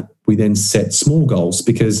that, Matt, we then set small goals,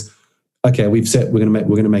 because, okay, we've set we're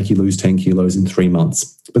going to make you lose 10 kilos in 3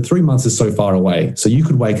 months. But 3 months is so far away. So you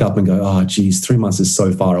could wake up and go, oh, geez, 3 months is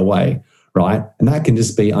so far away, right? And that can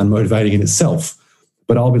just be unmotivating in itself.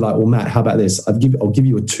 But I'll be like, well, Matt, how about this? I'll give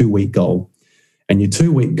you a 2-week goal. And your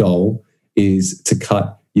 2-week goal is to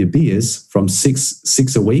cut your beers from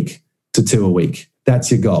six a week to 2 a week.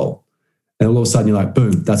 That's your goal. And all of a sudden you're like,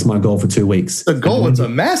 boom, that's my goal for 2 weeks. The goal is a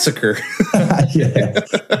massacre. Yeah.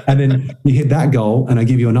 And then you hit that goal and I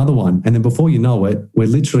give you another one. And then before you know it, we're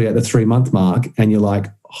literally at the 3-month mark and you're like,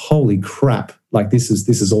 holy crap, like this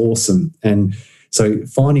is awesome. And so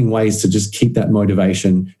finding ways to just keep that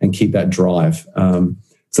motivation and keep that drive.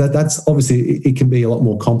 So that's obviously, it can be a lot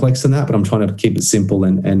more complex than that, but I'm trying to keep it simple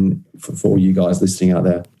and for all you guys listening out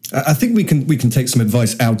there. I think we can take some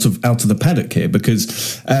advice out of the paddock here,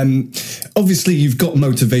 because obviously you've got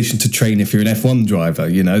motivation to train if you're an F1 driver.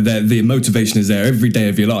 The motivation is there every day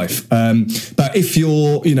of your life. But if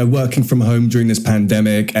you're working from home during this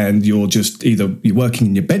pandemic and you're just you're working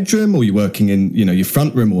in your bedroom or you're working in your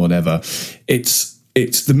front room or whatever, it's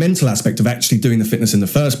it's the mental aspect of actually doing the fitness in the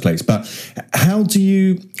first place. But how do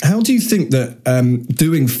you think that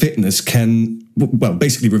doing fitness can, well,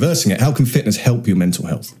 basically reversing it, how can fitness help your mental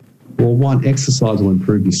health? Well, one, exercise will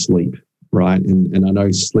improve your sleep, right? And I know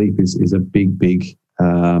sleep is a big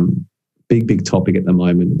topic at the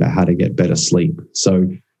moment about how to get better sleep. So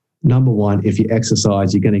number one, if you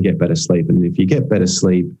exercise, you're going to get better sleep. And if you get better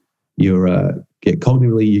sleep,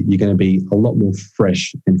 cognitively, you're going to be a lot more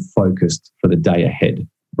fresh and focused for the day ahead,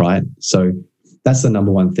 right? So that's the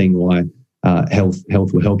number one thing why health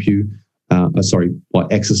will help you. Why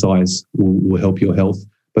exercise will help your health.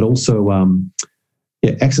 But also,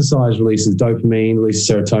 exercise releases dopamine, releases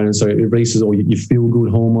serotonin, so it releases all your feel-good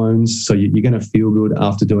hormones. So you're going to feel good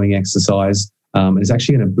after doing exercise. And it's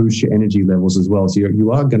actually going to boost your energy levels as well. So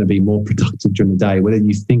you are going to be more productive during the day. Whether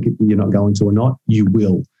you think you're not going to or not, you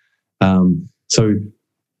will. So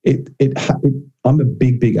I'm a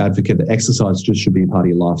big advocate that exercise just should be a part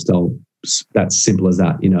of your lifestyle. That's simple as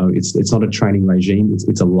that. It's not a training regime.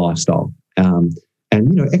 It's a lifestyle. And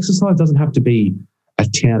exercise doesn't have to be a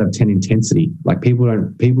 10 out of 10 intensity. Like people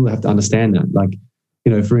have to understand that. Like,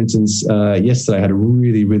 for instance, yesterday I had a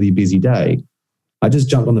really, really busy day. I just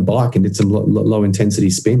jumped on the bike and did some low intensity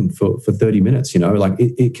spin for 30 minutes. Like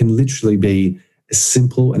it can literally be as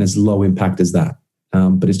simple and as low impact as that.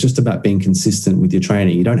 But it's just about being consistent with your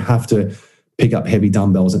training. You don't have to pick up heavy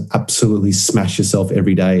dumbbells and absolutely smash yourself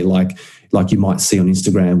every day, like you might see on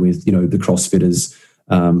Instagram with the CrossFitters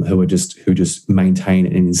who just maintain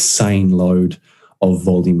an insane load of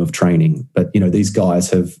volume of training. But these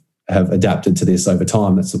guys have adapted to this over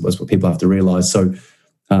time. That's what people have to realize. So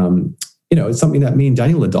it's something that me and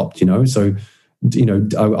Daniel adopt. So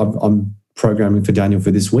I'm programming for Daniel for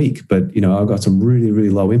this week, but I've got some really, really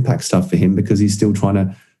low impact stuff for him because he's still trying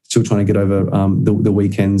to get over the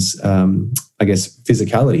weekend's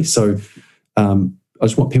physicality. So I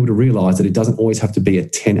just want people to realize that it doesn't always have to be a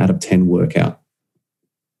 10 out of 10 workout.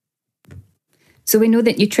 So we know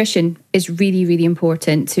that nutrition is really, really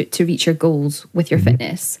important to reach your goals with your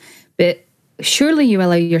fitness, but surely you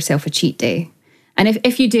allow yourself a cheat day. And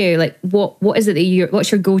if you do, like what is it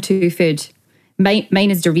what's your go-to food? Mine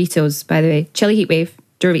is Doritos, by the way. Chili heat wave,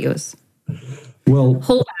 Doritos. Well,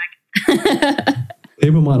 whole bag.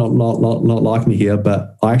 People might not like me here,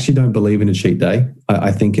 but I actually don't believe in a cheat day.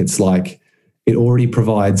 I think it's like it already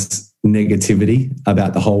provides negativity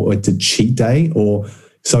about the whole. It's a cheat day, or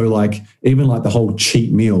so like even like the whole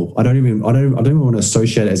cheat meal. I don't even want to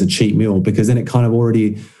associate it as a cheat meal because then it kind of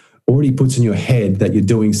already puts in your head that you're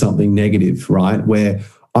doing something negative, right? Where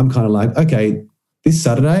I'm kind of like, okay, this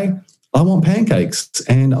Saturday I want pancakes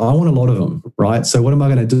and I want a lot of them, right? So what am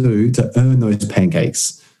I going to do to earn those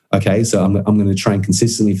pancakes? Okay, so I'm going to train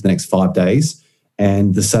consistently for the next 5 days,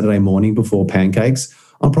 and the Saturday morning before pancakes,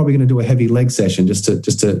 I'm probably going to do a heavy leg session just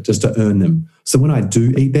to earn them. So when I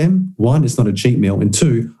do eat them, one, it's not a cheat meal, and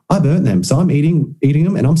two, I've earned them. So I'm eating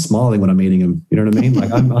them, and I'm smiling when I'm eating them. You know what I mean?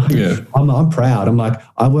 Like I'm proud. I'm like,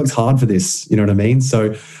 I worked hard for this. You know what I mean?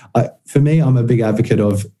 So for me, I'm a big advocate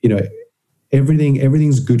of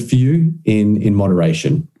everything's good for you in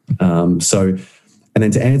moderation. And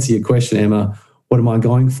then to answer your question, Emma, what am I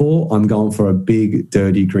going for? I'm going for a big,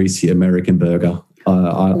 dirty, greasy American burger.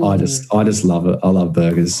 I just love it. I love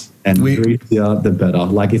burgers, and the greasier the better.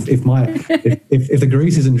 Like if the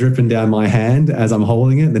grease isn't dripping down my hand as I'm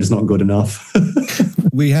holding it, then it's not good enough.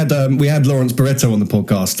 We had Lawrence Barretto on the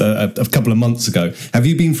podcast a couple of months ago. Have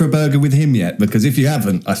you been for a burger with him yet? Because if you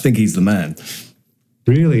haven't, I think he's the man.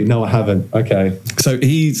 Really? No, I haven't. Okay. So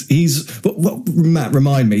he's Matt,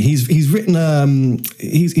 remind me. He's written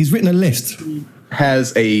a list.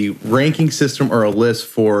 Has a ranking system or a list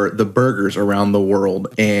for the burgers around the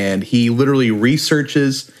world, and he literally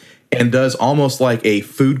researches and does almost like a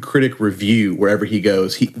food critic review wherever he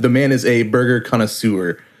goes. The man is a burger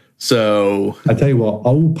connoisseur. So I tell you what, I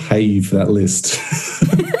will pay you for that list.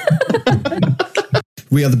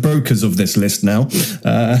 We are the brokers of this list now.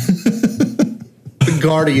 The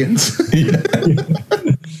guardians.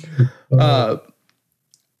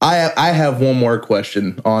 I have one more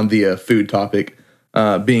question on the food topic,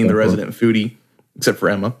 being the resident foodie, except for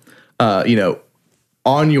Emma.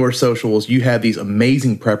 On your socials, you have these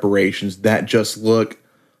amazing preparations that just look,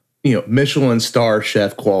 Michelin star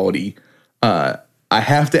chef quality. I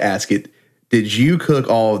have to ask it, did you cook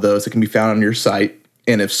all of those that can be found on your site?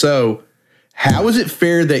 And if so, how is it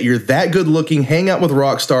fair that you're that good looking, hang out with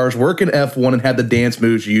rock stars, work in F1, and have the dance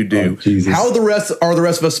moves you do? Oh, how are the rest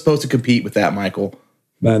of us supposed to compete with that, Michael?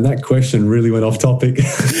 Man, that question really went off topic.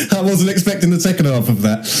 I wasn't expecting the second half of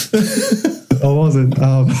that. I wasn't.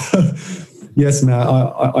 Yes, Matt,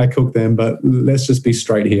 I cook them, but let's just be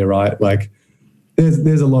straight here, right? Like,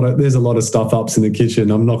 there's a lot of stuff ups in the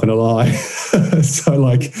kitchen. I'm not going to lie. So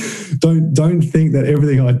like, don't think that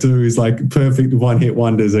everything I do is like perfect one hit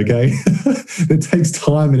wonders. Okay, it takes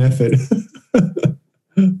time and effort.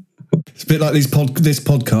 It's a bit like this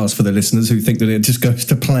podcast for the listeners who think that it just goes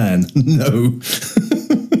to plan. No.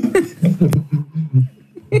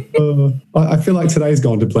 I feel like today's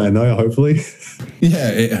gone to plan though, hopefully.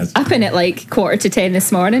 Yeah, it has. Up in at like 10:15 this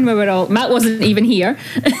morning, we were all, Matt wasn't even here.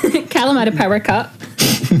 Callum had a power cut.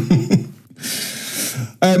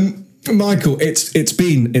 Michael, it's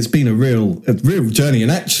been a real journey,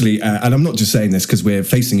 and actually, and I'm not just saying this because we're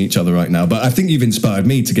facing each other right now, but I think you've inspired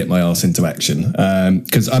me to get my arse into action,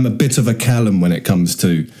 because I'm a bit of a Callum when it comes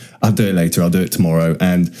to I'll do it later, I'll do it tomorrow,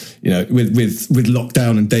 and with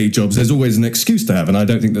lockdown and day jobs, there's always an excuse to have, and I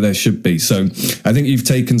don't think that there should be. So I think you've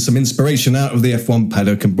taken some inspiration out of the F1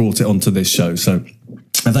 paddock and brought it onto this show. So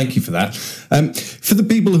thank you for that. For the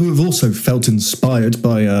people who have also felt inspired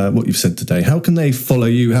by what you've said today, how can they follow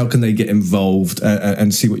you? How can they get involved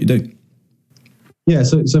and see what you do? Yeah,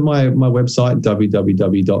 so my website,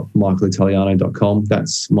 www.michaelitaliano.com,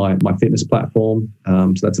 that's my fitness platform.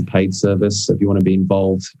 So that's a paid service. So if you want to be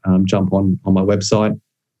involved, jump on my website.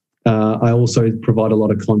 I also provide a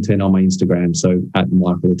lot of content on my Instagram, so at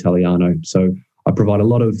Michael Italiano. So I provide a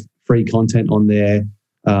lot of free content on there.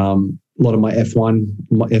 A lot of my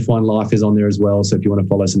F1 life is on there as well. So if you want to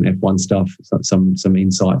follow some F1 stuff, some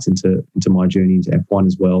insights into my journey into F1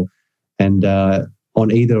 as well. And on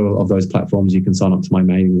either of those platforms, you can sign up to my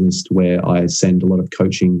mailing list where I send a lot of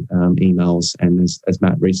coaching emails. And as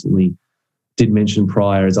Matt recently did mention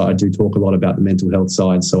prior, as I do talk a lot about the mental health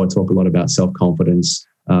side. So I talk a lot about self-confidence,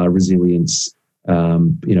 resilience,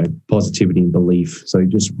 positivity and belief. So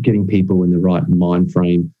just getting people in the right mind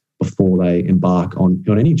frame before they embark on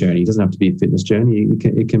any journey. It doesn't have to be a fitness journey.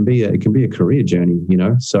 It can be a career journey,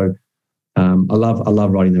 So I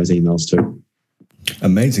love writing those emails too.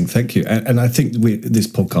 Amazing, thank you. And I think this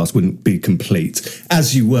podcast wouldn't be complete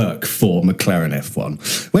as you work for McLaren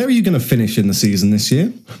F1. Where are you going to finish in the season this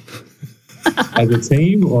year? As a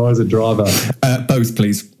team or as a driver? Both,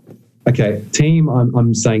 please. Okay, team.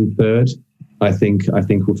 I'm saying third. I think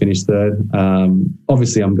we'll finish third.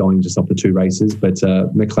 Obviously, I'm going just off the two races, but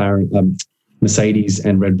McLaren, Mercedes,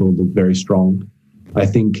 and Red Bull look very strong. I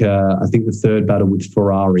think the third battle with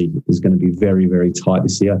Ferrari is going to be very, very tight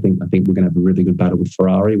this year. I think we're going to have a really good battle with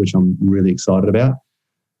Ferrari, which I'm really excited about.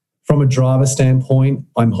 From a driver standpoint,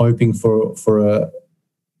 I'm hoping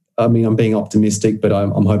I'm being optimistic, but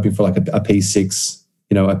I'm hoping for like a P6.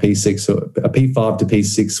 A P6 or a P5 to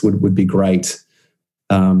P6 would be great.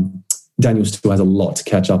 Daniel still has a lot to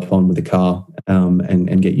catch up on with the car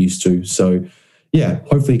and get used to. So, yeah,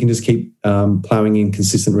 hopefully he can just keep ploughing in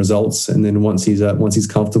consistent results, and then once he's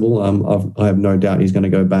comfortable, I have no doubt he's going to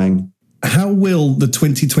go bang. How will the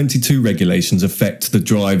 2022 regulations affect the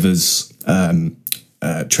drivers'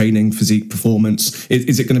 training, physique, performance?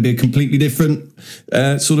 Is it going to be a completely different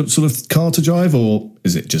sort of car to drive, or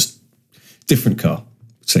is it just different car,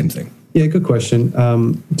 same thing? Yeah, good question.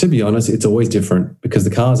 To be honest, it's always different because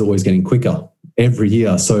the car's always getting quicker every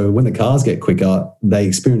year. So when the cars get quicker, they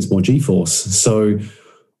experience more G-force. So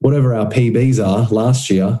whatever our PBs are last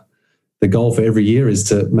year, the goal for every year is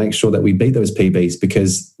to make sure that we beat those PBs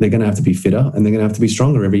because they're going to have to be fitter and they're going to have to be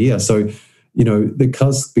stronger every year. So,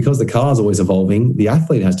 because the car's always evolving, the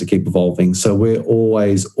athlete has to keep evolving. So we're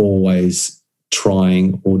always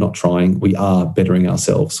trying, or not trying, we are bettering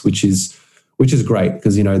ourselves, which is great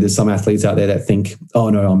because, there's some athletes out there that think,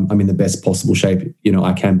 oh no, I'm in the best possible shape,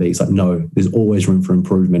 I can be. It's like, no, there's always room for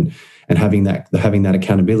improvement. And having that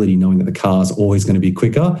accountability, knowing that the car's always going to be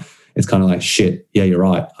quicker, it's kind of like, shit, yeah, you're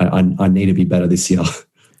right. I need to be better this year.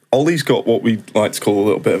 Ollie's got what we like to call a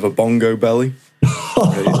little bit of a bongo belly.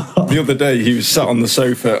 The other day he was sat on the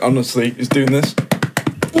sofa, honestly, he's doing this.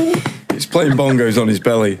 He's playing bongos on his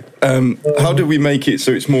belly. How do we make it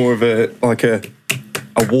so it's more of a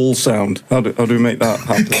wall sound? How do we make that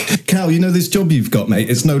happen? Cal, this job you've got, mate,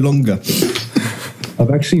 it's no longer.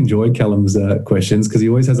 I've actually enjoyed Callum's questions because he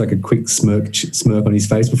always has like a quick smirk on his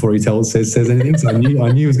face before he says anything. So I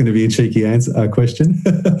knew it was going to be a cheeky question.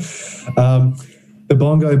 The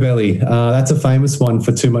bongo belly, that's a famous one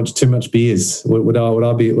for too much beers. Would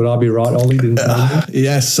I be right, Ollie?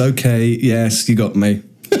 Yes, okay, yes, you got me.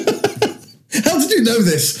 How did you know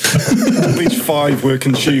this? At least 5 were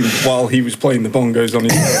consumed while he was playing the bongos on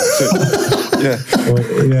his head.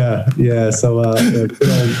 Yeah. So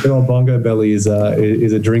good old bongo belly is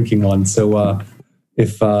a drinking one. So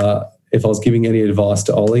if I was giving any advice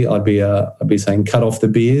to Ollie, I'd be saying cut off the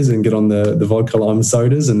beers and get on the vodka lime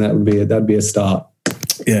sodas, and that'd be a start.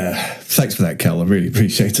 Yeah, thanks for that, Cal. I really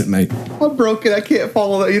appreciate it, mate. I'm broken. I can't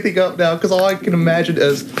follow anything up now because all I can imagine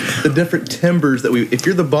is the different timbres that if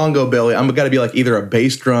you're the bongo belly, I'm got to be like either a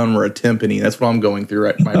bass drum or a timpani. That's what I'm going through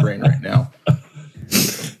in my brain right now.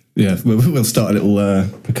 Yeah, we'll start a little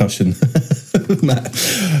percussion. Matt.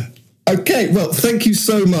 Okay, well, thank you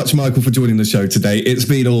so much, Michael, for joining the show today. It's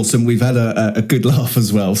been awesome. We've had a good laugh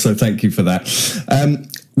as well, so thank you for that.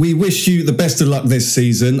 We wish you the best of luck this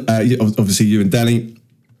season, obviously you and Danny.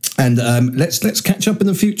 And let's catch up in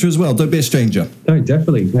the future as well. Don't be a stranger. No,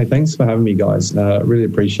 definitely. No, thanks for having me, guys. Really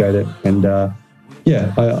appreciate it. And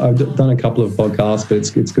I've done a couple of podcasts, but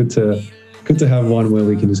it's good to have one where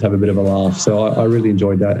we can just have a bit of a laugh. So I really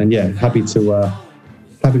enjoyed that. And yeah, happy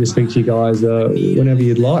to speak to you guys whenever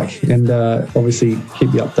you'd like. And obviously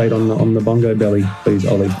keep the update on the bongo belly, please,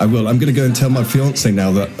 Ollie. I will. I'm going to go and tell my fiance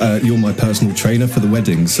now that you're my personal trainer for the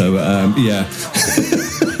wedding. So yeah.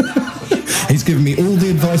 He's given me all the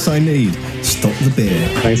advice I need. Stop the beer.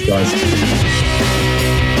 Thanks, guys.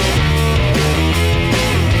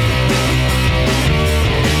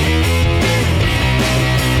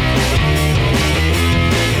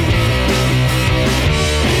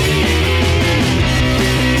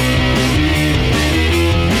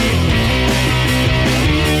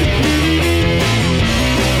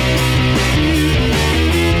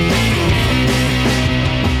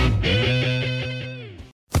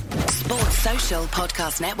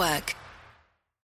 Podcast Network.